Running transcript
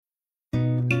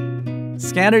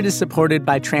Scattered is supported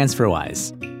by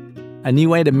TransferWise, a new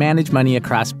way to manage money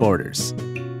across borders.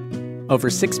 Over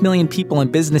 6 million people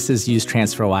and businesses use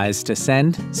TransferWise to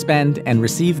send, spend, and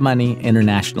receive money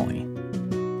internationally.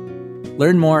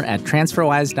 Learn more at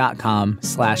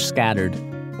transferwise.com/scattered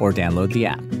or download the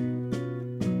app.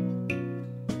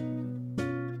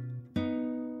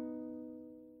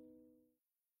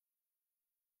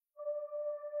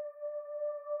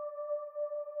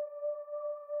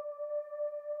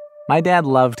 My dad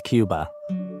loved Cuba,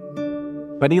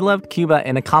 but he loved Cuba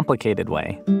in a complicated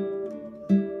way.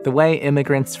 The way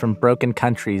immigrants from broken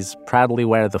countries proudly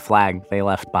wear the flag they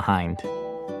left behind.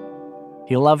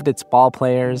 He loved its ball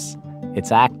players,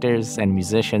 its actors and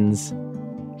musicians.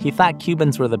 He thought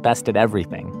Cubans were the best at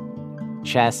everything: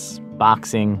 chess,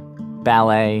 boxing,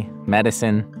 ballet,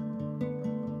 medicine.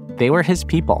 They were his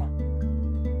people.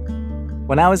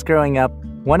 When I was growing up,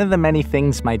 one of the many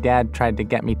things my dad tried to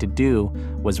get me to do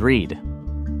was read.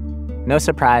 No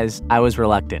surprise, I was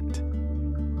reluctant.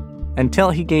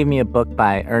 Until he gave me a book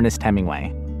by Ernest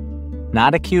Hemingway.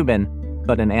 Not a Cuban,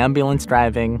 but an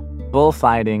ambulance-driving,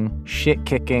 bullfighting,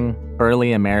 shit-kicking,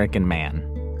 burly American man.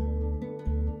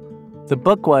 The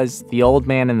book was The Old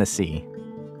Man and the Sea.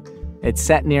 It's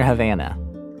set near Havana.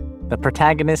 The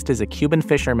protagonist is a Cuban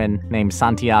fisherman named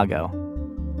Santiago.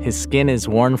 His skin is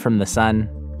worn from the sun.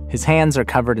 His hands are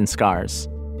covered in scars.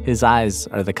 His eyes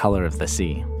are the color of the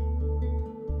sea.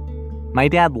 My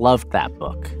dad loved that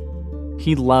book.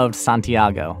 He loved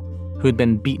Santiago, who'd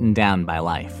been beaten down by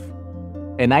life.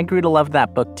 And I grew to love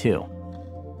that book too.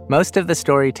 Most of the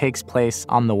story takes place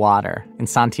on the water in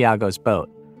Santiago's boat,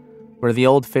 where the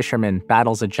old fisherman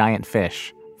battles a giant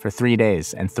fish for 3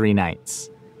 days and 3 nights.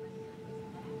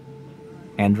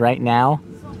 And right now,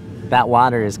 that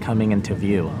water is coming into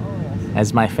view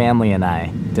as my family and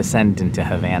I descend into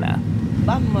Havana.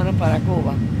 Vámonos para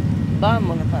Cuba.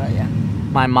 Vámonos para allá.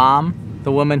 My mom,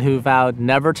 the woman who vowed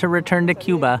never to return to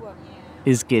Cuba,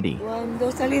 is giddy.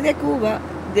 Cuando salí de Cuba,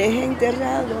 dejé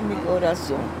enterrado mi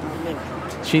corazón.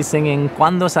 She's singing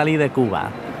Cuando salí de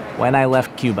Cuba, When I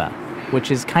Left Cuba,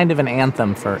 which is kind of an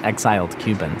anthem for exiled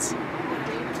Cubans.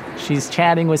 She's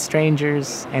chatting with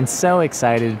strangers and so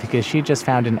excited because she just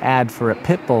found an ad for a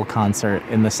Pitbull concert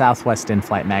in the Southwest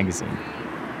In-Flight magazine.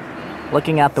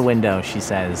 Looking out the window, she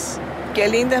says, Qué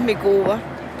linda es mi Cuba,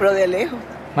 pero de lejos.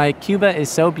 My Cuba is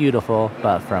so beautiful,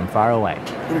 but from far away.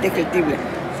 Indescriptible.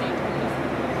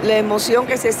 La emoción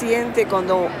que se siente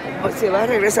cuando se va a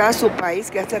regresar a su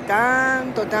país, que hace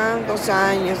tantos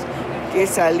años que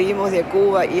salimos de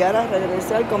Cuba y ahora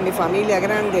regresar con mi familia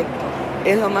grande.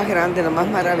 Es lo más grande, lo más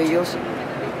maravilloso.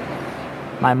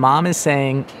 My mom is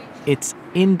saying, it's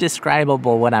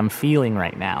indescribable what I'm feeling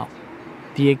right now.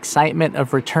 The excitement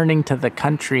of returning to the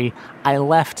country I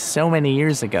left so many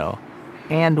years ago,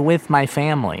 and with my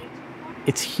family.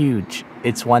 It's huge.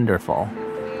 It's wonderful.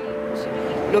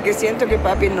 Lo que siento que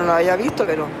papi no lo haya visto,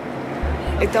 pero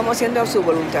estamos haciendo su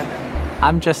voluntad.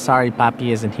 I'm just sorry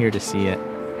Papi isn't here to see it.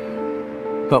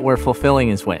 But we're fulfilling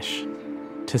his wish.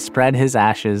 To spread his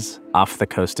ashes off the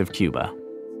coast of Cuba.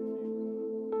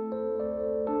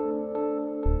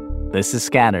 This is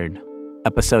Scattered,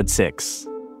 Episode 6,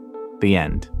 The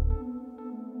End.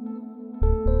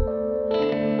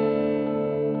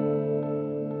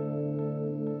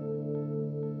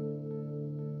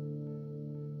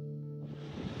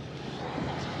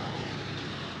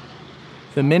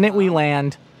 The minute we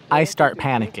land, I start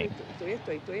panicking.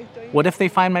 What if they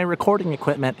find my recording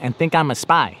equipment and think I'm a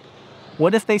spy?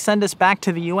 What if they send us back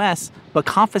to the US, but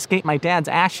confiscate my dad's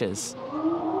ashes?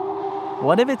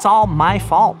 What if it's all my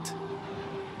fault?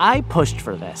 I pushed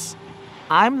for this.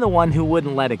 I'm the one who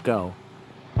wouldn't let it go.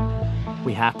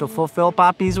 We have to fulfill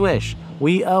Papi's wish.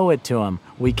 We owe it to him.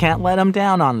 We can't let him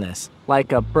down on this,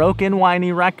 like a broken,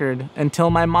 whiny record until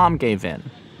my mom gave in.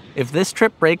 If this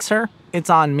trip breaks her, it's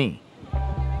on me.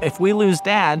 If we lose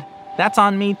Dad, that's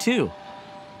on me too.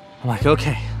 I'm like,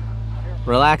 okay,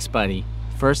 relax, buddy.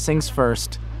 First things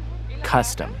first,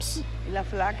 customs.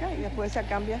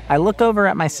 I look over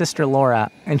at my sister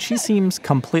Laura, and she seems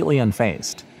completely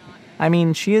unfazed. I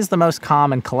mean, she is the most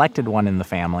calm and collected one in the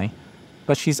family,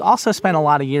 but she's also spent a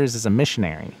lot of years as a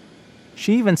missionary.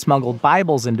 She even smuggled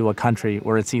Bibles into a country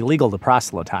where it's illegal to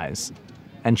proselytize.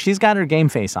 And she's got her game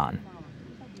face on.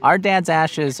 Our dad's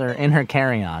ashes are in her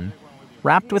carry-on,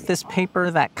 wrapped with this paper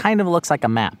that kind of looks like a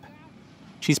map.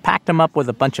 She's packed them up with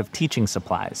a bunch of teaching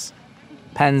supplies.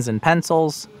 Pens and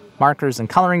pencils, markers and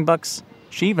coloring books.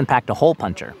 She even packed a hole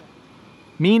puncher.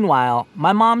 Meanwhile,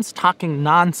 my mom's talking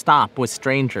nonstop with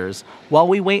strangers while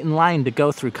we wait in line to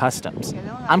go through customs.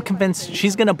 I'm convinced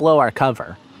she's gonna blow our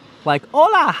cover. Like,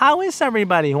 hola, how is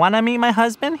everybody? Wanna meet my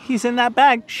husband? He's in that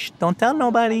bag. Shh, don't tell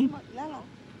nobody.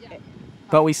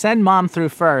 But we send Mom through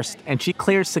first, and she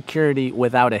clears security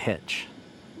without a hitch.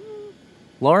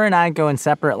 Laura and I go in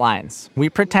separate lines. We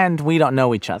pretend we don't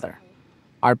know each other.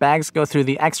 Our bags go through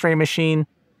the x-ray machine,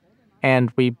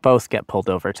 and we both get pulled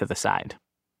over to the side.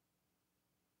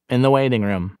 In the waiting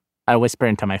room, I whisper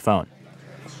into my phone.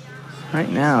 Right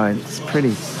now, it's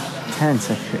pretty tense.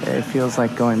 It feels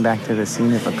like going back to the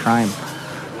scene of a crime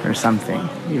or something,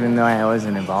 even though I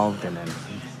wasn't involved in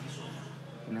anything.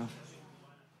 You know?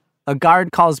 A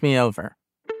guard calls me over.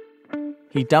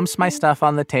 He dumps my stuff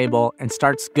on the table and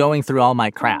starts going through all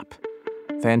my crap.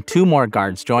 Then 2 more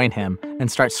guards join him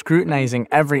and start scrutinizing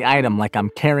every item like I'm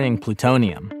carrying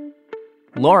plutonium.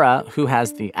 Laura, who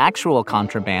has the actual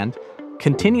contraband,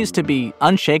 continues to be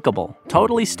unshakable,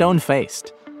 totally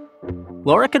stone-faced.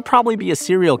 Laura could probably be a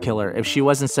serial killer if she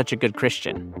wasn't such a good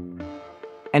Christian.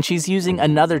 And she's using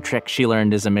another trick she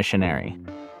learned as a missionary.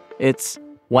 It's,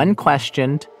 when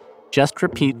questioned, just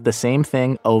repeat the same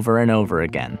thing over and over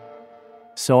again.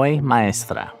 Soy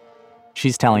maestra.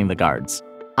 She's telling the guards,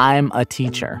 I'm a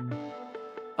teacher.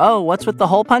 Oh, what's with the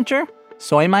hole puncher?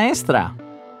 Soy maestra.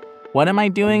 What am I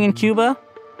doing in Cuba?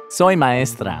 Soy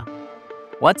maestra.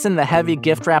 What's in the heavy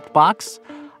gift-wrapped box?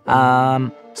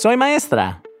 Soy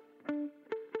maestra.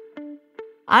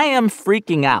 I am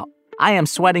freaking out. I am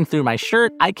sweating through my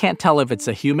shirt. I can't tell if it's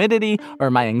a humidity or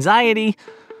my anxiety.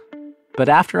 But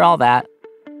after all that,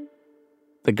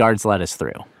 the guards let us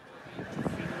through.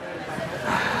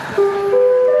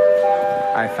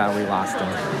 I thought we lost him.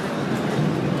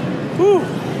 Whew.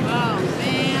 Oh,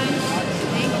 man.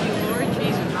 Thank you, Lord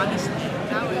Jesus. Honestly,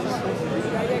 that was...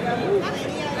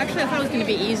 Actually, I thought it was going to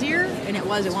be easier, and it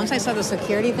wasn't. Once I saw the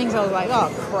security things, I was like, oh,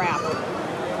 crap.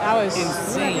 That was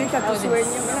insane. That was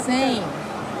insane.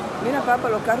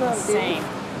 Insane.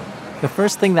 The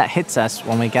first thing that hits us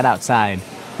when we get outside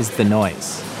is the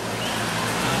noise.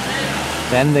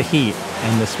 Then the heat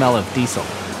and the smell of diesel.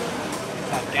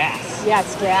 It's gas. Yeah,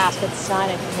 it's gas, but it's not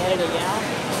in humidity, you know?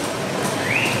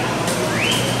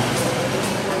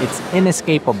 It's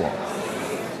inescapable.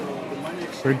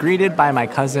 We're greeted by my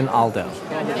cousin Aldo.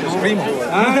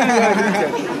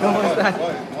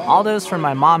 Aldo's from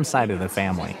my mom's side of the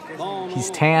family.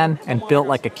 He's tan and built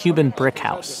like a Cuban brick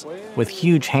house, with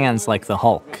huge hands like the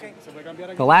Hulk.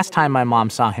 The last time my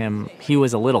mom saw him, he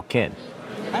was a little kid.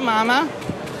 Hi, Mama.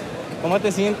 ¿Cómo te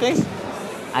sientes?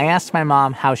 I asked my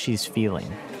mom how she's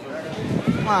feeling.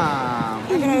 Mom.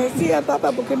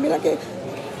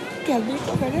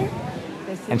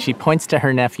 And she points to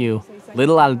her nephew,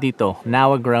 little Aldito,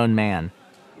 now a grown man.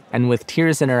 And with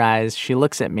tears in her eyes, she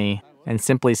looks at me and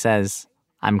simply says,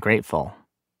 I'm grateful.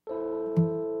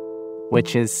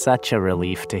 Which is such a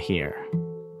relief to hear.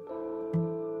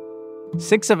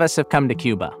 6 of us have come to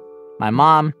Cuba. My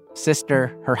mom,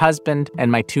 sister, her husband, and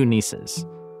my 2 nieces.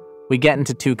 We get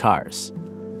into 2 cars.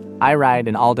 I ride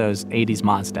in Aldo's 80s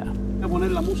Mazda.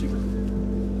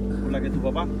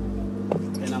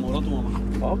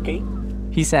 Okay.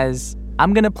 He says,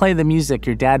 I'm gonna play the music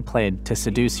your dad played to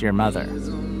seduce your mother.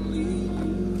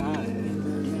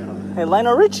 Hey,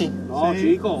 Lionel Richie. No,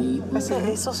 chico.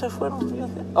 Esos se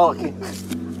fueron. Oh, okay.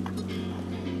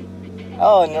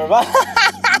 Oh, Nirvana.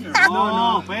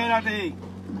 No, espérate.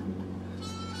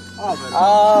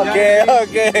 Oh,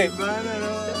 okay.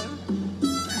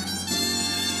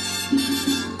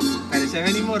 Parece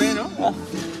Benny Moreno.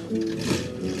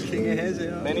 ¿Quién es ese?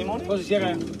 Benny Moreno.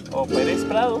 ¿O Pérez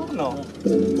Prado? No.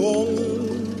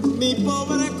 Con mi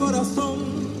pobre corazón.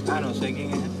 No sé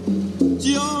quién es.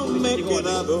 Yo me he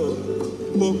quedado,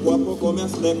 poco a poco me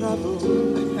has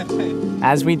dejado.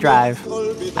 As we drive,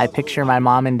 I picture my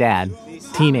mom and dad,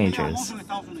 teenagers,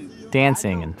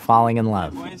 dancing and falling in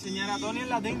love.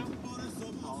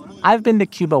 I've been to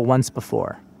Cuba once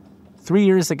before, 3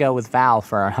 years ago with Val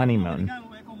for our honeymoon.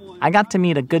 I got to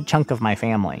meet a good chunk of my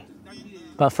family.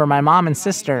 But for my mom and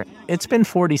sister, it's been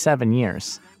 47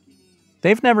 years.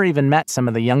 They've never even met some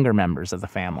of the younger members of the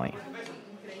family.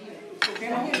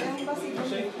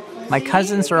 My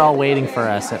cousins are all waiting for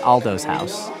us at Aldo's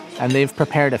house, and they've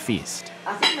prepared a feast.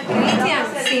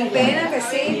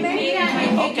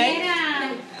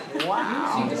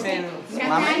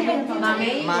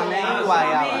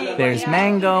 There's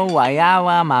mango,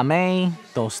 guayaba, mamey,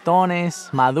 tostones,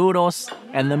 maduros,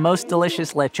 and the most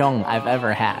delicious lechon I've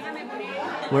ever had.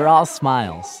 We're all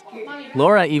smiles.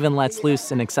 Laura even lets loose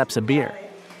and accepts a beer.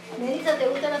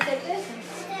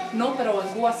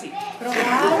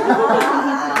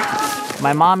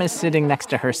 My mom is sitting next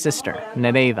to her sister,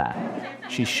 Nereida.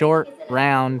 She's short,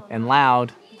 round, and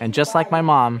loud, and just like my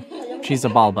mom, she's a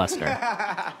ball buster.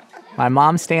 My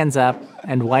mom stands up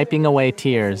and, wiping away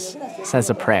tears, says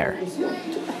a prayer.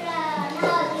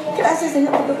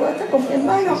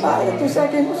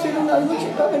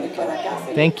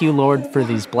 Thank you, Lord, for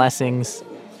these blessings,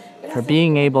 for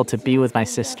being able to be with my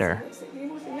sister,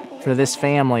 for this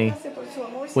family,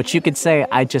 which you could say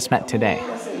I just met today.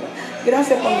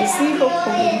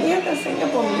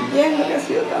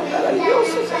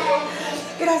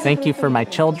 Thank you for my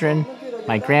children,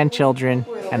 my grandchildren,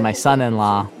 and my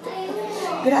son-in-law.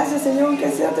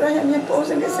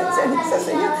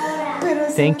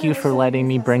 Thank you for letting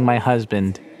me bring my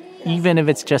husband, even if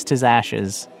it's just his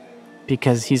ashes,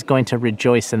 because he's going to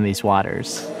rejoice in these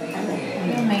waters.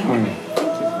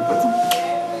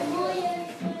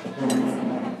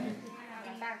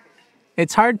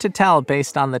 It's hard to tell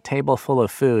based on the table full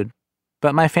of food,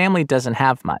 but my family doesn't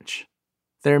have much.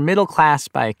 They're middle class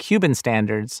by Cuban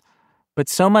standards, but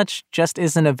so much just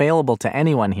isn't available to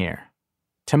anyone here,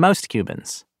 to most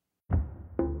Cubans.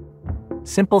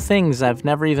 Simple things I've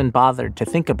never even bothered to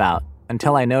think about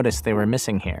until I noticed they were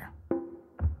missing here.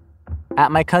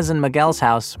 At my cousin Miguel's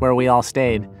house, where we all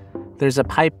stayed, there's a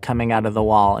pipe coming out of the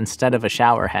wall instead of a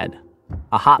shower head,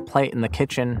 a hot plate in the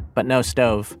kitchen, but no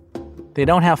stove. They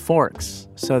don't have forks,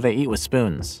 so they eat with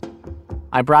spoons.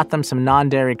 I brought them some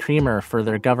non-dairy creamer for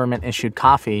their government-issued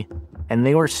coffee, and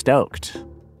they were stoked.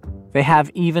 They have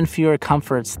even fewer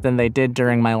comforts than they did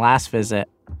during my last visit,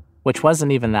 which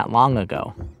wasn't even that long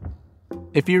ago.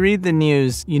 If you read the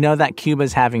news, you know that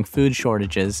Cuba's having food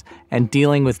shortages and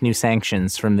dealing with new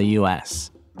sanctions from the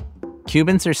U.S.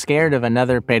 Cubans are scared of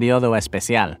another periodo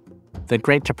especial, the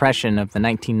Great Depression of the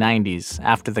 1990s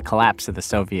after the collapse of the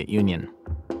Soviet Union.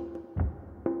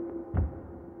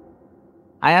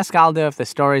 I asked Aldo if the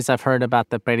stories I've heard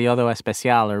about the periodo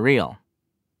especial are real,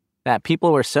 that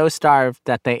people were so starved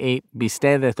that they ate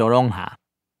bistec de toronja,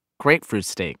 grapefruit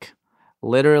steak,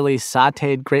 literally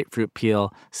sautéed grapefruit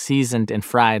peel seasoned and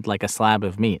fried like a slab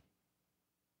of meat.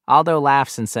 Aldo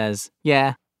laughs and says,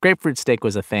 yeah, grapefruit steak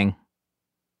was a thing.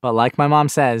 But like my mom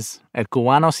says, el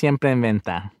cubano siempre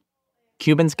inventa.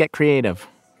 Cubans get creative.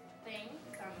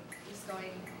 It's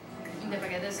going in the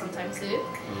paquete sometimes too.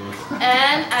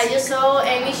 And I just saw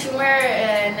Amy Schumer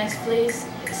Netflix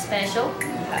special.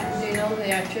 Do you know the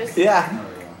actress? Yeah.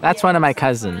 That's one of my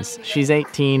cousins. She's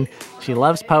 18. She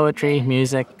loves poetry,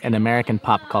 music, and American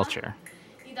pop culture.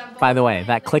 By the way,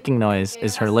 that clicking noise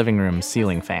is her living room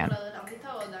ceiling fan.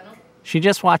 She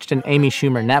just watched an Amy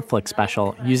Schumer Netflix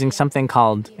special using something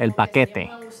called El Paquete.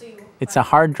 It's a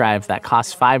hard drive that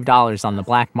costs $5 on the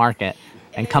black market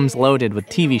and comes loaded with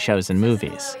TV shows and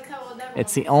movies.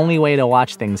 It's the only way to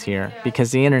watch things here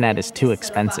because the internet is too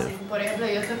expensive.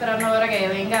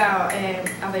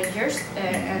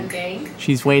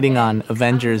 She's waiting on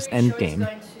Avengers Endgame.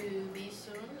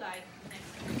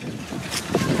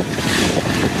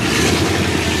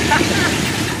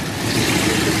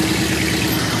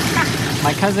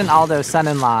 My cousin Aldo's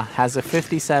son-in-law has a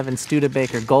 57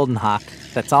 Studebaker Golden Hawk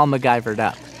that's all MacGyvered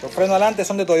up. Los frenos adelante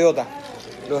son de Toyota.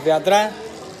 Los de atrás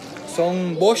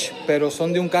son Bosch, pero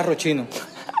son de un carro chino.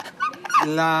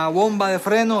 La bomba de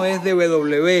freno es de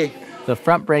BMW. The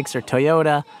front brakes are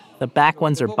Toyota, the back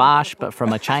ones are Bosch, but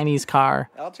from a Chinese car.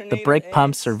 The brake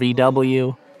pumps are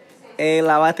VW.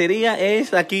 La batería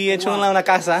es aquí hecho en una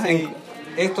casa. Sí.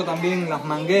 Esto también, las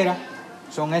mangueras,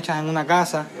 son hechas en una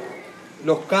casa.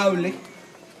 Los cables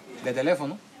de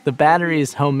teléfono. The battery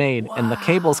is homemade, and the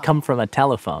cables come from a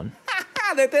telephone.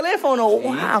 De teléfono,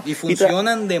 wow. Y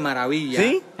funcionan de maravilla.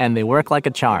 ¿Sí? And they work like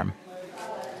a charm.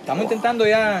 Estamos intentando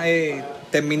ya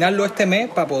terminarlo este mes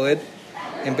para poder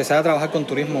empezar a trabajar con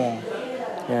turismo.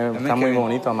 Está muy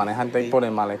bonito manejarte ahí por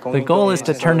el malecón. The goal is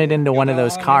to turn it into one of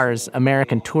those cars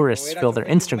American tourists fill their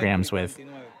Instagrams with.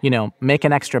 You know, make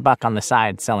an extra buck on the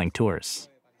side selling tours.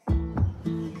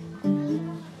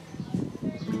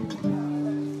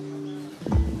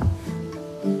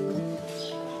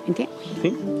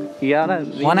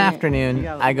 One afternoon,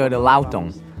 I go to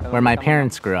Lautong, where my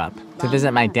parents grew up, to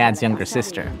visit my dad's younger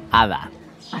sister, Ada.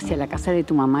 Hacia la casa de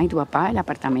tu mamá y tu papá, el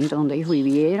apartamento donde ellos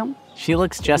vivieron. She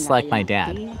looks just like my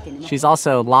dad. She's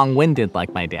also long-winded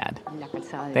like my dad.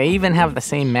 They even have the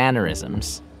same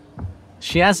mannerisms.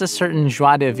 She has a certain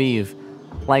joie de vivre,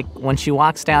 like when she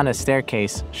walks down a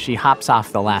staircase, she hops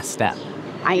off the last step.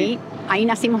 Ahí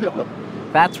nacimos los dos.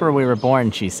 That's where we were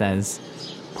born, she says,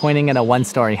 pointing at a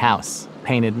one-story house,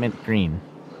 painted mint green.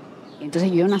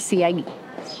 Entonces yo nací ahí,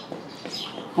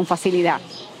 con facilidad.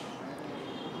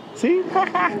 Sí.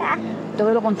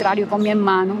 Todo lo contrario con mi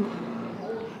hermano,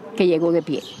 que llegó de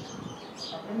pie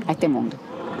a este mundo.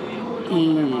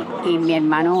 Y mi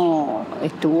hermano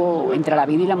estuvo entre la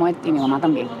vida y la muerte, y mi mamá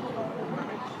también.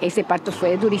 ese parto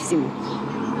fue durísimo.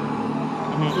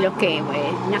 Los que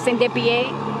nacen de pie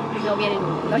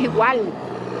no es igual.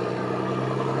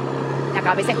 La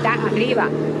cabeza está arriba.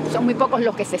 Son muy pocos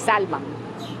los que se salvan.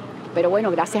 Pero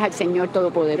bueno, gracias al Señor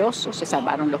Todopoderoso se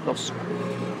salvaron los dos.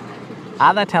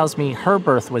 Ada tells me her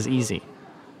birth was easy,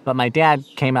 but my dad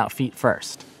came out feet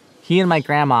first. He and my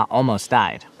grandma almost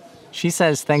died. She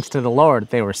says thanks to the Lord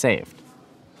they were saved.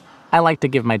 I like to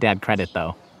give my dad credit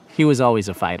though. He was always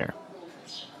a fighter.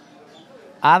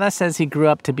 Ada says he grew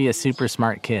up to be a super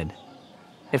smart kid.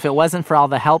 If it wasn't for all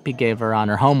the help he gave her on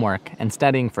her homework and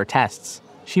studying for tests,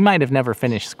 she might have never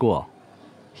finished school.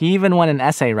 He even won an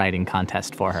essay writing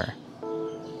contest for her.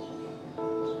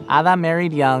 Ada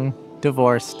married young,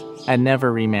 divorced, and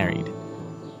never remarried.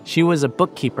 She was a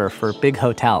bookkeeper for big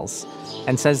hotels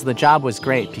and says the job was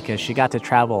great because she got to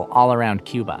travel all around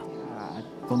Cuba.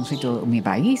 Conocí todo mi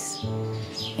país,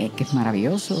 que es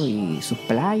maravilloso, y sus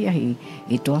playas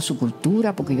y toda su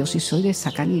cultura, porque yo sí soy de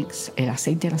sacar el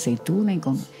aceite de la aceituna y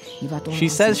iba a todo. She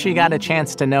says she got a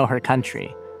chance to know her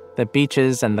country, the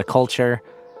beaches and the culture.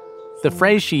 The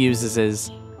phrase she uses is,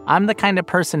 "I'm the kind of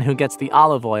person who gets the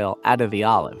olive oil out of the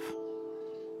olive."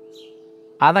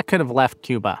 Ada could have left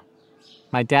Cuba.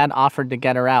 My dad offered to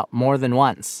get her out more than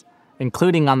once,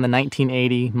 including on the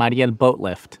 1980 Mariel boat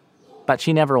lift, but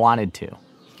she never wanted to.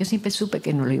 Yo siempre supe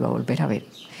que no lo iba a volver a ver.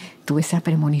 Tuve esa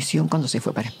premonición cuando se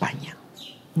fue para España.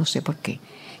 No sé por qué.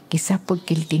 Quizás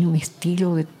porque él tiene un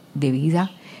estilo de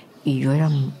vida y yo era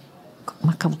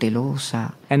más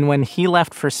cautelosa. And when he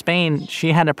left for Spain,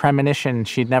 she had a premonition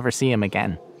she'd never see him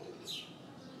again.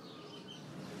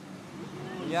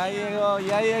 Ya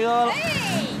llegó.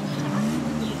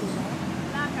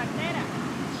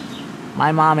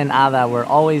 My mom and Ada were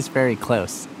always very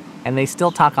close, and they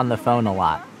still talk on the phone a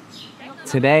lot.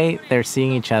 Today, they're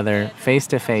seeing each other face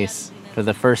to face for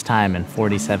the first time in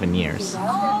 47 years.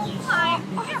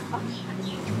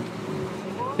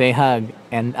 They hug,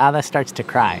 and Ada starts to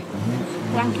cry.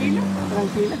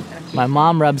 My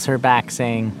mom rubs her back,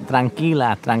 saying,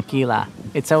 "Tranquila, tranquila.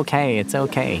 It's okay, it's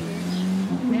okay."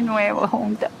 De nuevo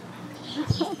juntas.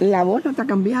 La voz no está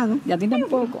cambiada. Y a ti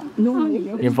tampoco. No.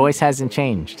 Your voice hasn't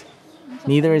changed.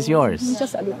 Neither is yours. Mucha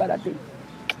salud para ti.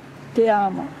 Te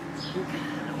amo.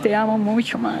 Te amo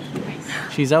mucho, madre.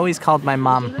 She's always called my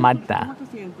mom Magda,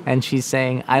 and she's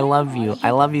saying, I love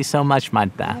you so much,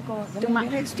 Magda. Tu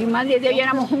madre y yo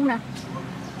éramos una.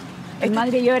 Tu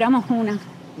madre y yo éramos una.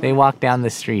 They walk down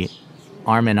the street,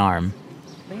 arm in arm.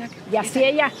 Y así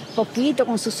ella, poquito,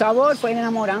 con su sabor, fue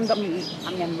enamorando a mi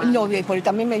hermana. No, porque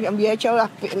también me había echado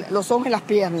los ojos en las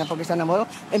piernas porque se enamoró.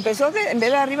 Empezó en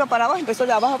vez de arriba para abajo, empezó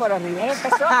de abajo para arriba.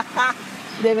 Empezó.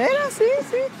 ¿De veras? Sí.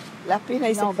 Las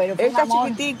piernas. No, pero fue está un amor.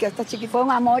 chiquitica, está chiquitica. Fue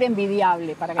un amor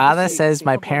envidiable. Para que Ada says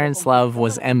my parents' love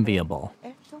was enviable.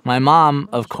 My mom,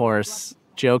 of course,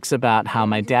 jokes about how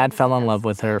my dad fell in love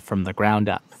with her from the ground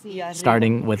up,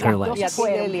 starting with her lips.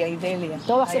 Delia.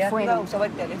 Todas se fueron.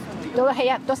 Toda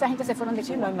esa gente se fueron de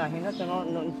Sí, Cuba. no, imagínate,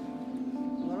 no.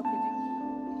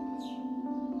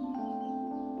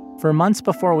 For months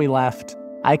before we left,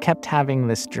 I kept having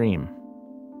this dream.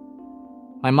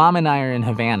 My mom and I are in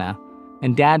Havana,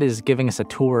 and Dad is giving us a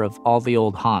tour of all the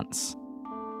old haunts.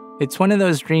 It's one of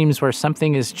those dreams where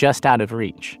something is just out of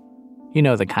reach. You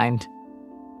know the kind.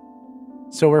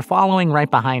 So we're following right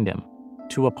behind him,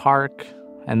 to a park,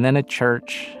 and then a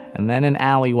church, and then an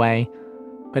alleyway,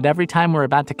 but every time we're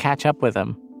about to catch up with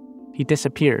him, he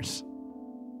disappears.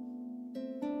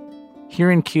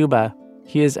 Here in Cuba,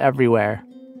 he is everywhere,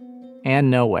 and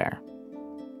nowhere.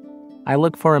 I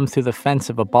look for him through the fence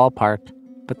of a ballpark,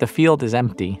 but the field is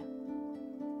empty.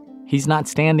 He's not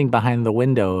standing behind the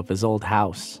window of his old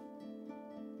house.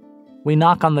 We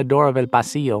knock on the door of El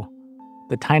Pasillo,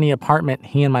 the tiny apartment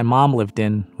he and my mom lived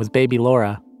in with baby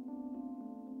Laura.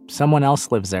 Someone else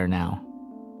lives there now.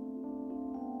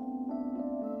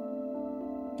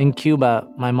 In Cuba,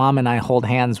 my mom and I hold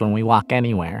hands when we walk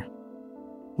anywhere.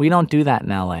 We don't do that in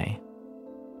LA.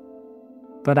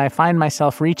 But I find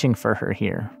myself reaching for her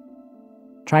here,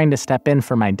 trying to step in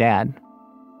for my dad,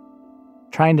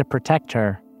 trying to protect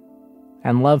her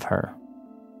and love her.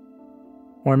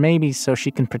 Or maybe so she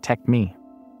can protect me.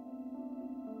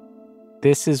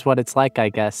 This is what it's like, I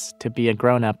guess, to be a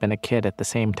grown-up and a kid at the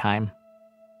same time.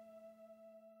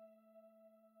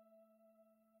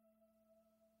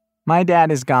 My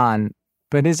dad is gone,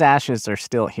 but his ashes are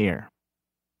still here.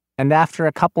 And after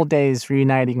a couple days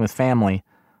reuniting with family,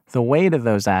 the weight of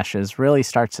those ashes really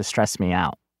starts to stress me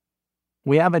out.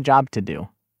 We have a job to do.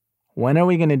 When are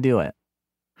we going to do it?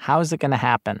 How is it going to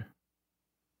happen?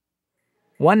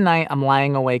 One night, I'm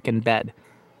lying awake in bed,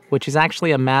 which is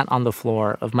actually a mat on the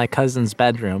floor of my cousin's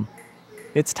bedroom,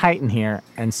 It's tight in here,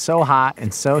 and so hot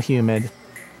and so humid.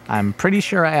 I'm pretty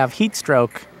sure I have heat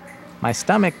stroke. My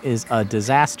stomach is a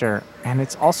disaster, and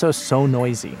it's also so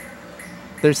noisy.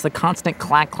 There's the constant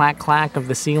clack, clack, clack of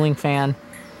the ceiling fan,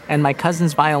 and my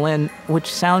cousin's violin, which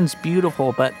sounds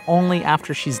beautiful, but only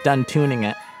after she's done tuning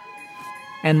it.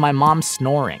 And my mom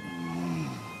snoring.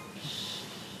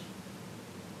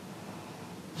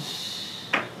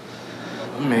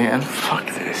 Man, fuck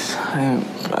this. I'm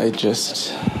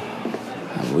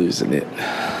losing it.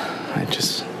 I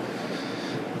just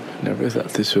never thought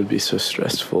this would be so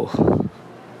stressful.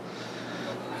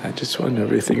 I just want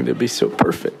everything to be so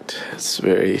perfect. It's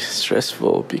very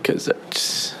stressful because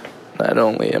not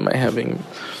only am I having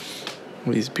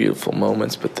these beautiful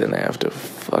moments, but then I have to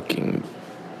fucking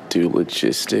do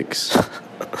logistics.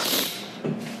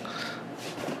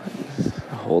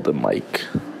 Hold a mic.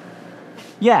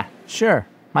 Yeah, sure.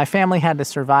 My family had to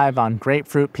survive on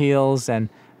grapefruit peels, and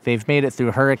they've made it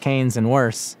through hurricanes and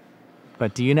worse.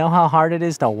 But do you know how hard it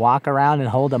is to walk around and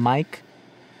hold a mic?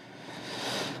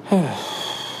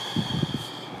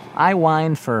 I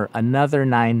whined for another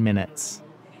 9 minutes.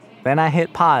 Then I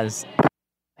hit pause,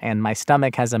 and my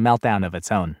stomach has a meltdown of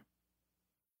its own.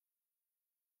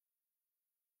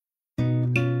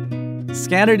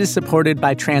 Scattered is supported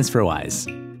by TransferWise.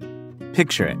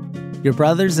 Picture it. Your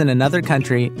brother's in another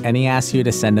country, and he asks you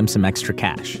to send him some extra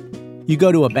cash. You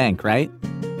go to a bank, right?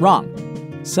 Wrong.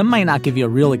 Some might not give you a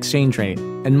real exchange rate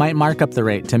and might mark up the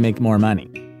rate to make more money.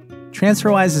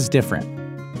 TransferWise is different.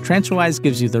 TransferWise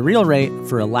gives you the real rate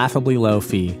for a laughably low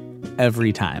fee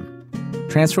every time.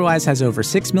 TransferWise has over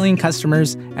 6 million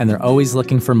customers, and they're always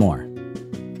looking for more.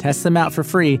 Test them out for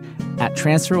free at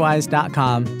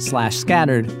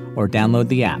transferwise.com/scattered or download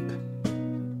the app.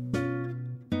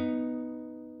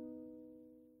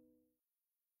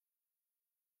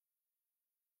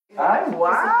 Ay,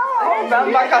 wow! Una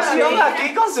vacación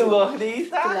aquí con su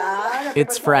gordita.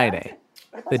 It's Friday,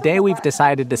 the day we've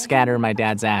decided to scatter my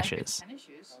dad's ashes.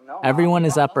 Everyone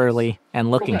is up early and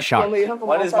looking sharp.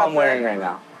 What is mom wearing right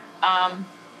now?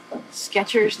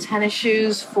 Skechers tennis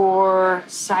shoes for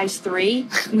size 3.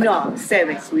 No,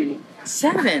 7, sweetie.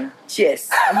 7? Yes.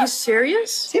 Are you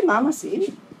serious? Sí, mama,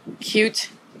 sí. Cute.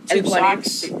 2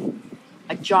 socks.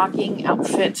 A jogging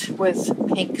outfit with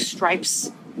pink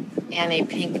stripes and a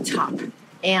pink top.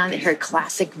 And her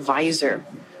classic visor,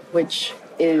 which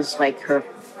is like her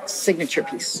signature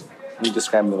piece. Can you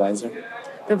describe the visor?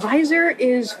 The visor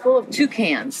is full of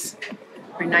toucans.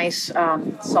 Her nice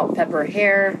salt pepper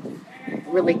hair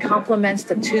really complements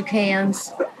the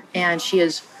toucans, and she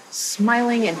is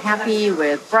smiling and happy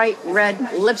with bright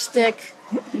red lipstick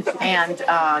and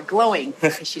glowing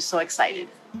because she's so excited.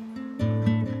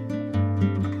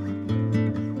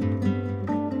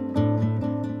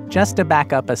 Just to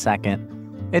back up a second,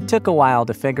 it took a while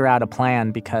to figure out a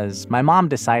plan because my mom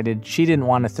decided she didn't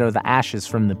want to throw the ashes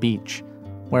from the beach,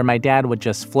 where my dad would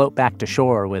just float back to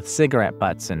shore with cigarette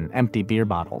butts and empty beer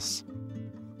bottles.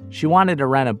 She wanted to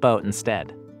rent a boat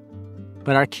instead.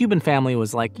 But our Cuban family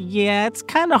was like, yeah, it's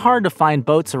kind of hard to find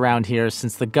boats around here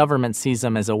since the government sees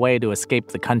them as a way to escape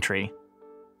the country.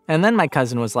 And then my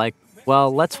cousin was like,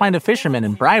 well, let's find a fisherman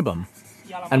and bribe him.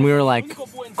 And we were like,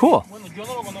 cool.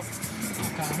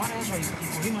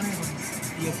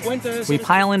 We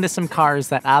pile into some cars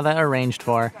that Ada arranged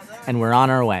for, and we're on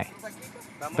our way.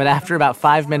 But after about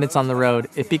 5 minutes on the road,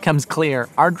 it becomes clear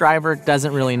our driver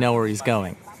doesn't really know where he's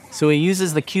going. So he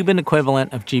uses the Cuban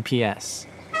equivalent of GPS.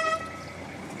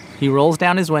 He rolls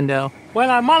down his window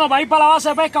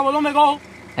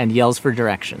and yells for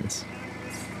directions.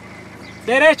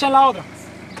 Derecha en la otra.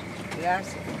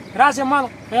 Gracias,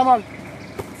 hermano. Muy amable.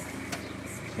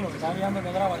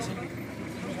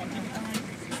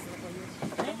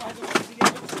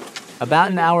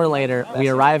 About an hour later, we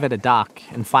arrive at a dock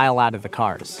and file out of the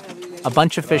cars. A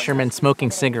bunch of fishermen smoking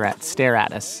cigarettes stare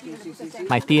at us.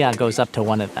 My tia goes up to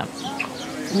one of them.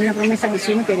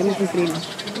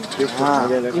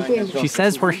 She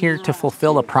says we're here to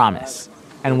fulfill a promise,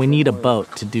 and we need a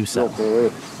boat to do so.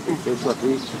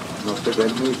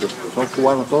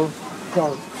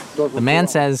 The man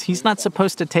says he's not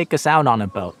supposed to take us out on a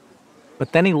boat,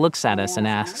 but then he looks at us and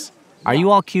asks, "Are you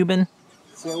all Cuban?"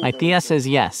 My tia says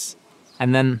yes,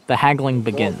 and then the haggling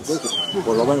begins.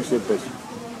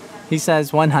 He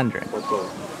says 100.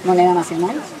 ¿Moneda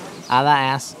nacional? Ada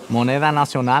asks, ¿Moneda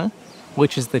nacional?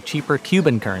 Which is the cheaper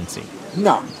Cuban currency.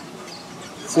 No.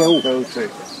 CUC.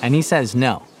 And he says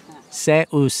no,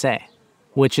 CUC,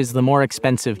 which is the more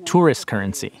expensive tourist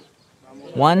currency.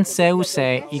 1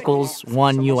 CUC equals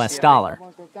 $1 US,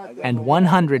 and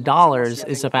 $100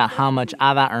 is about how much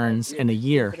Ada earns in a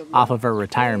year off of her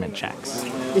retirement checks.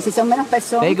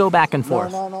 They go back and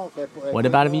forth. What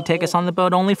about if you take us on the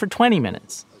boat only for 20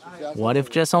 minutes? What if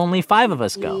just only 5 of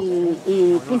us go?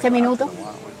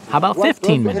 How about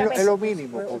 15 minutes?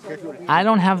 I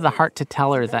don't have the heart to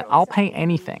tell her that I'll pay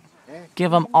anything.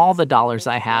 Give them all the dollars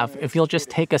I have if you'll just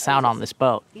take us out on this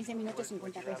boat.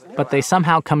 But they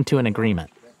somehow come to an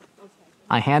agreement.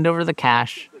 I hand over the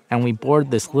cash, and we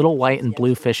board this little white and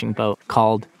blue fishing boat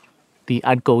called the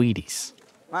Arcoiris,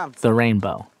 the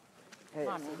rainbow. Hey,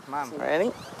 Mom,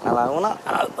 ready? A la una.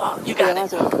 Oh, you got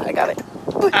it. I got it.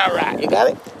 All right, you got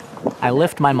it? I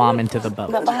lift my mom into the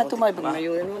boat.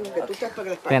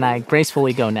 Then I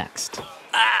gracefully go next.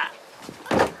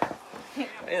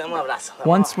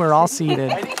 Once we're all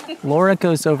seated, Laura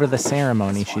goes over the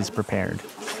ceremony she's prepared,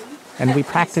 and we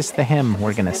practice the hymn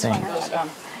we're going to sing.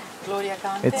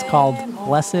 It's called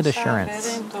Blessed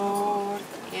Assurance.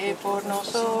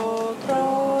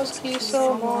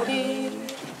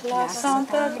 La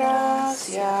santa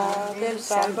gracia del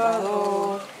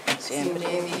Salvador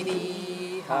siempre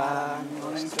dirija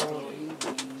nuestro.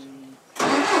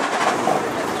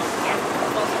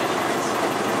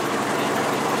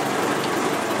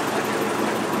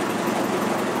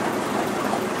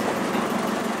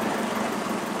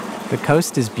 The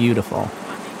coast is beautiful.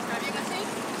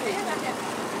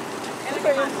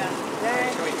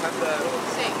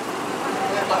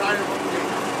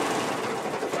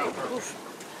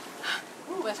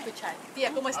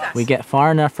 We get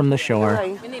far enough from the shore.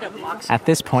 At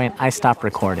this point, I stop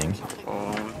recording.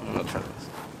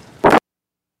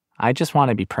 I just want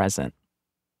to be present.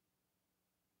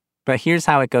 But here's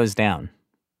how it goes down.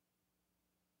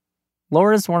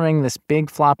 Laura's wearing this big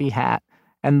floppy hat,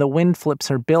 and the wind flips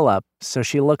her bill up so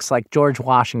she looks like George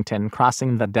Washington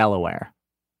crossing the Delaware.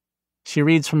 She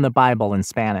reads from the Bible in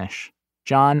Spanish,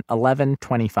 John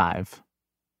 11:25.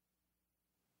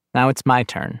 Now it's my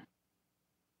turn.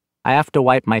 I have to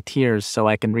wipe my tears so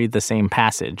I can read the same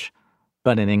passage,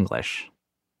 but in English.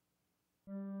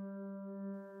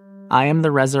 I am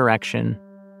the resurrection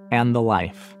and the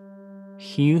life.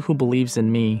 He who believes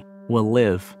in me will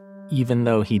live even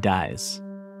though he dies.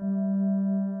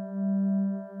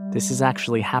 This is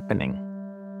actually happening.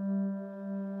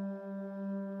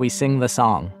 We sing the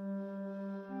song.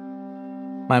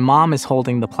 My mom is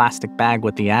holding the plastic bag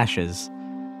with the ashes,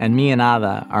 and me and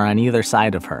Ada are on either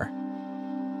side of her.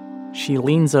 She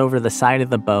leans over the side of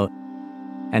the boat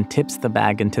and tips the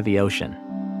bag into the ocean.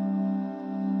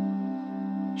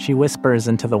 She whispers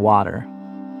into the water,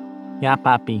 "Ya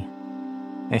papi,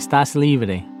 estás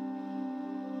libre.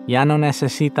 Ya no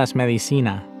necesitas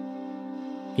medicina.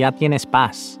 Ya tienes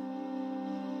paz.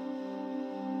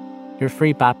 You're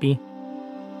free, papi.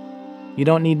 You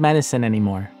don't need medicine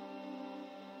anymore.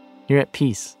 You're at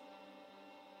peace."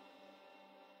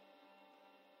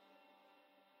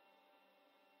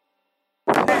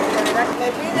 ¿Me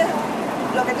pides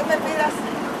lo que tú me pidas?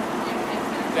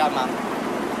 Ya, Mom.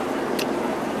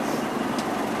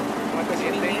 ¿Cómo te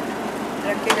sientes?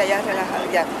 Tranquila, ya, relajada,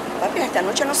 ya. Papi, esta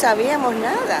noche no sabíamos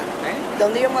nada.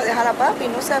 ¿Dónde íbamos a dejar a papi?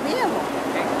 No sabíamos.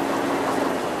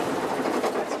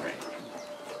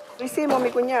 Lo hicimos, mi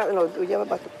cuñada. No, tú llevas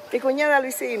para tú. Mi cuñada lo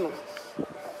hicimos.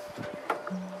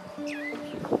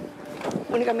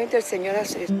 Únicamente el Señor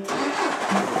hace esto.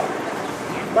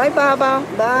 Bye, Papa.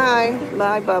 Bye.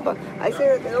 Bye, Papa. Ahí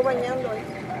se quedó bañando.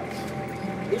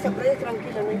 Esa playa es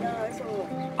tranquila, no hay nada de eso.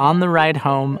 On the ride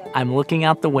home, I'm looking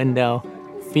out the window,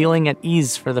 feeling at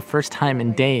ease for the first time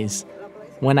in days,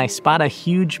 when I spot a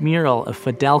huge mural of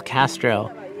Fidel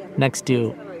Castro next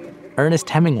to Ernest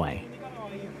Hemingway.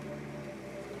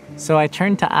 So I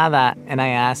turn to Ada and I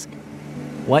ask,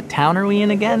 "What town are we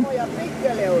in again?"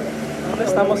 ¿Dónde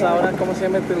estamos ahora? ¿Cómo se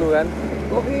llama este lugar?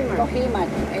 Cojimat.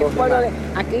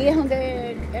 Aquí es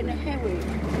donde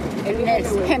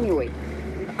Ernest Hemingway.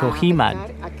 Cojimat,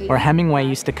 where Hemingway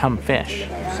used to come fish.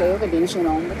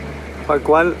 ¿Por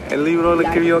cuál el libro lo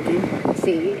escribió aquí?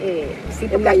 Sí, sí,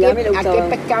 porque aquí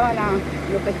pescaba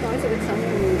los pescados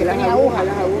que tenía agujas,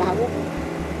 las agujas.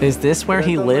 Is this where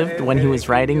he lived when he was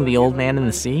writing The Old Man and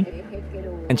the Sea?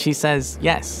 And she says,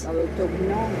 yes.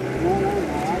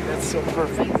 That's so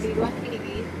perfect.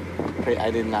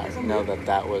 I did not know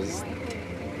that was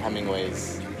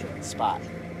Hemingway's spot.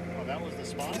 Oh, that was the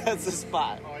spot? That's the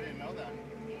spot. Oh, I didn't know that.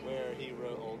 Where he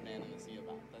wrote Old Man and the Sea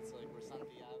about. That's like where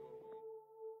Santiago...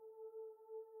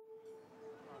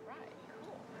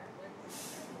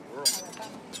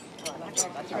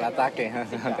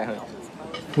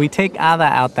 We take Ada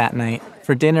out that night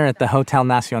for dinner at the Hotel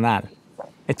Nacional.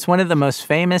 It's one of the most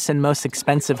famous and most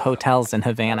expensive hotels in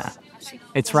Havana.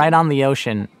 It's right on the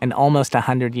ocean and almost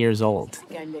 100 years old.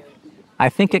 I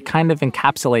think it kind of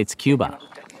encapsulates Cuba.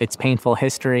 its painful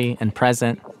history and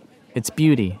present, its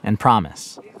beauty and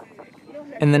promise.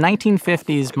 In the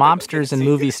 1950s, mobsters and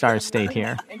movie stars stayed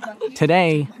here.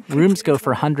 Today, rooms go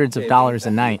for hundreds of dollars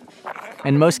a night,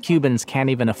 and most Cubans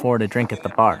can't even afford a drink at the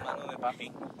bar.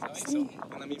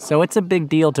 So it's a big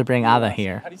deal to bring Ada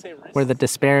here, where the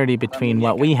disparity between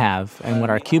what we have and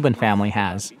what our Cuban family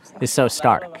has is so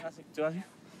stark.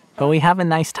 But we have a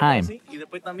nice time.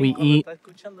 We eat,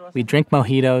 we drink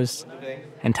mojitos,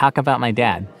 and talk about my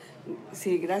dad.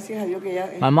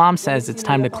 My mom says it's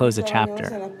time to close a chapter,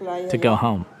 to go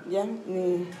home.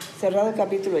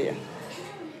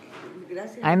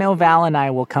 I know Val and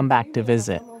I will come back to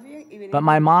visit, but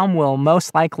my mom will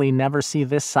most likely never see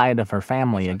this side of her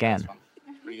family again.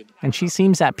 And she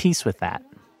seems at peace with that.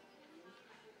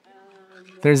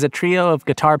 There's a trio of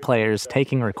guitar players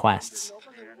taking requests,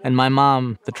 and my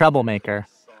mom, the troublemaker,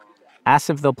 asks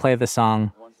if they'll play the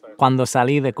song Cuando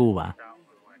Salí de Cuba.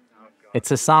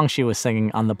 It's a song she was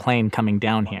singing on the plane coming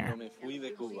down here.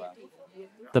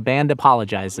 The band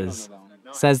apologizes,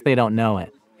 says they don't know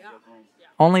it.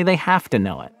 Only they have to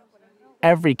know it.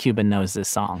 Every Cuban knows this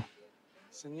song.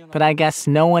 But I guess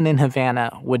no one in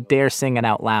Havana would dare sing it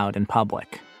out loud in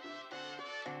public.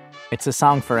 It's a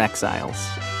song for exiles.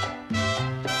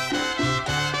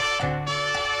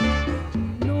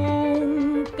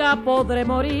 Nunca podré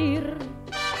morir.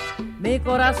 Mi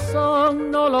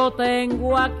corazón no lo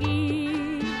tengo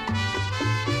aquí.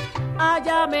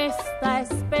 Allá me está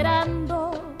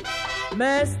esperando,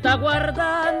 me está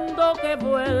guardando que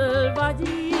vuelva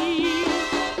allí.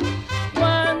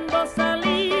 Cuando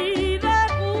salí de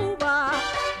Cuba,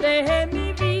 dejé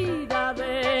mi vida,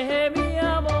 dejé mi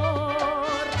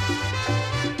amor.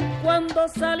 Cuando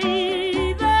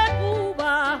salí de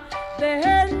Cuba,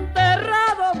 dejé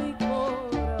enterrado mi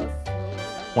corazón.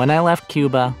 When I left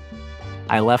Cuba,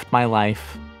 I left my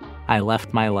life, I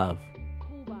left my love.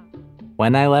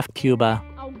 When I left Cuba,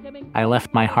 I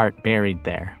left my heart buried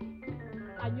there.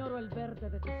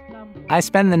 I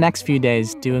spend the next few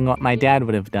days doing what my dad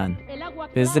would have done,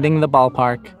 visiting the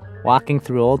ballpark, walking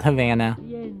through old Havana,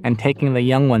 and taking the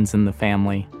young ones in the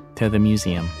family to the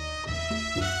museum.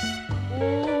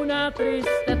 Una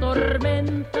triste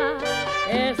tormenta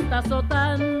está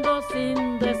azotando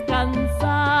sin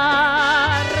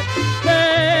descansar.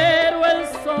 Pero el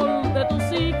sol de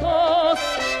tus hijos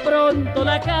pronto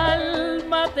la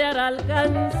calma te hará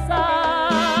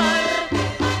alcanzar.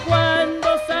 Cuando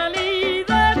salí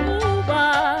de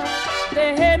Cuba,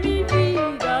 dejé mi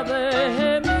vida,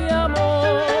 dejé mi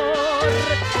amor.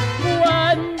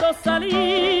 Cuando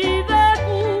salí de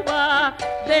Cuba,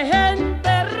 dejé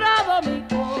enterrado mi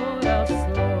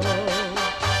corazón.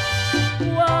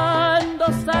 Cuando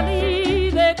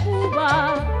salí de Cuba,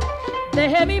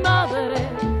 dejé mi madre,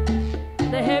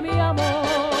 dejé mi amor.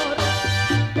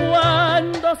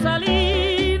 Cuando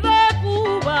salí de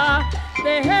Cuba,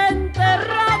 dejé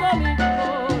enterrado mi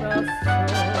corazón.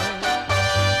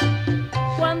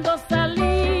 Cuando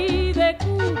salí de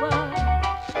Cuba,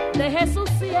 dejé su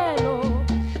cielo,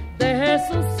 dejé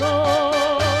su sol.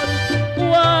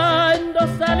 Cuando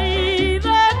salí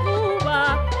de Cuba,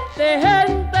 dejé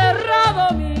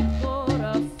enterrado mi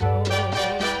corazón.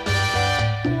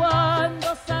 Cuando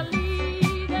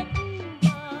salí de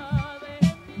Cuba,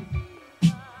 dejé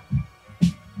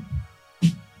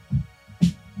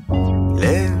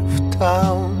Left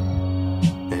town,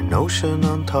 an ocean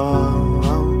on top.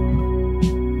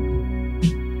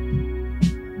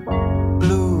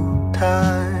 Blue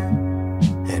tide,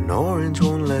 an orange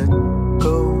won't let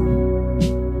go.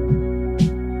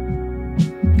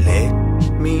 Let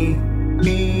me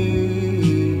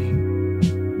be,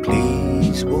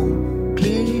 please, won't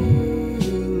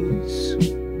please.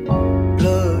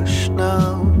 Blush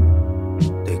now,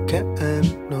 they can't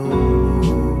know.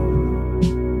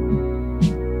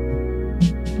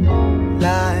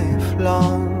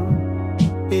 Lifelong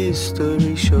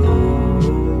history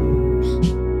shows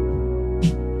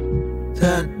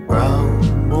that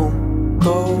brown won't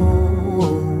go,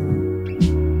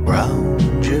 brown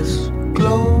just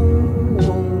glows.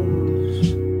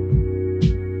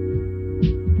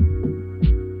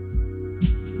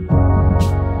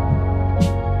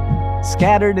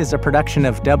 Scattered is a production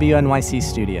of WNYC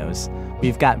Studios.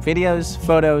 We've got videos,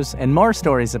 photos, and more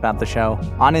stories about the show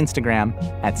on Instagram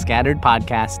at Scattered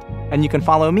Podcast, and you can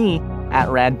follow me at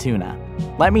RadTuna.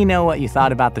 Let me know what you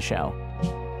thought about the show.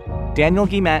 Daniel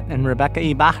Guillemette and Rebecca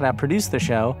Ibarra produced the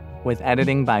show, with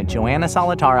editing by Joanna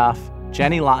Solitaroff,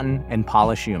 Jenny Lawton, and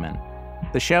Paula Schumann.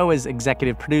 The show is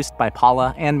executive produced by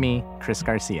Paula and me, Chris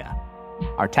Garcia.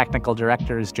 Our technical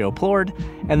director is Joe Plord,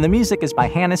 and the music is by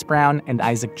Hannes Brown and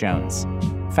Isaac Jones.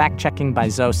 Fact-checking by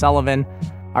Zoe Sullivan.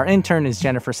 Our intern is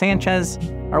Jennifer Sanchez.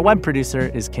 Our web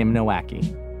producer is Kim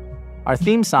Nowacki. Our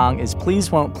theme song is Please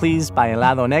Won't Please by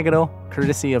Helado Negro,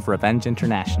 courtesy of Revenge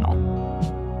International.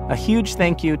 A huge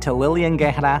thank you to Lillian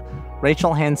Guerra,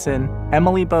 Rachel Hansen,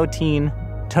 Emily Botein,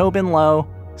 Tobin Lowe,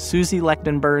 Susie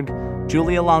Lechtenberg,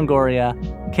 Julia Longoria,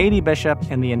 Katie Bishop,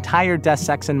 and the entire Death,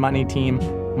 Sex, and Money team,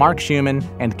 Mark Schumann,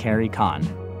 and Carrie Kahn.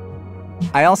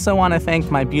 I also want to thank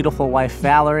my beautiful wife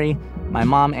Valerie, my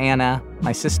mom Anna,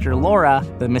 my sister Laura,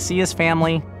 the Macias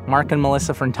family, Mark and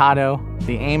Melissa Furtado,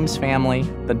 the Ames family,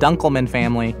 the Dunkelman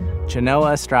family,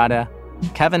 Genoa Estrada,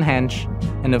 Kevin Hench,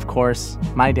 and of course,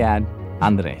 my dad,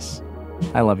 Andres.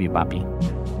 I love you, papi.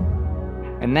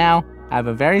 And now, I have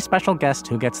a very special guest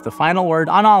who gets the final word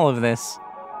on all of this.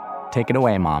 Take it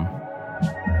away, Mom.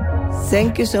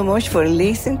 Thank you so much for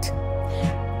listening.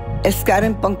 Es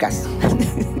Karen Podcast.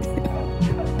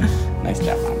 Nice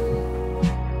job, Mom.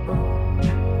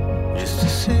 Just to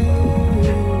see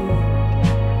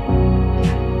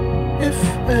if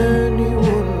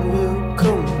anyone will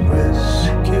come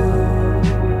rescue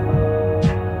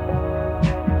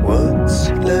what's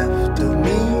left.